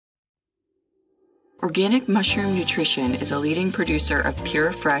Organic Mushroom Nutrition is a leading producer of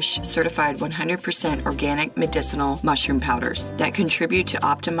pure, fresh, certified 100% organic medicinal mushroom powders that contribute to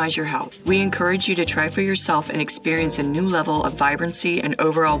optimize your health. We encourage you to try for yourself and experience a new level of vibrancy and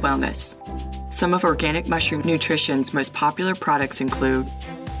overall wellness. Some of Organic Mushroom Nutrition's most popular products include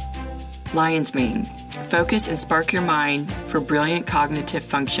Lion's Mane. Focus and spark your mind for brilliant cognitive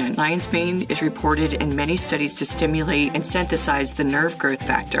function. Lion's Mane is reported in many studies to stimulate and synthesize the nerve growth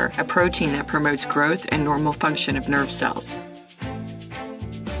factor, a protein that promotes growth and normal function of nerve cells.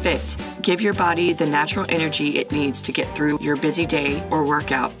 Fit. Give your body the natural energy it needs to get through your busy day or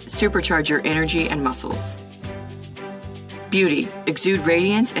workout. Supercharge your energy and muscles. Beauty. Exude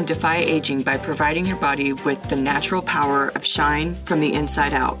radiance and defy aging by providing your body with the natural power of shine from the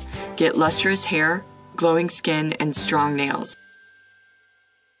inside out. Get lustrous hair, glowing skin, and strong nails.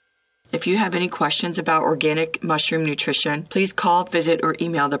 If you have any questions about organic mushroom nutrition, please call, visit, or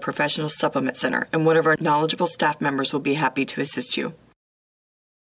email the Professional Supplement Center, and one of our knowledgeable staff members will be happy to assist you.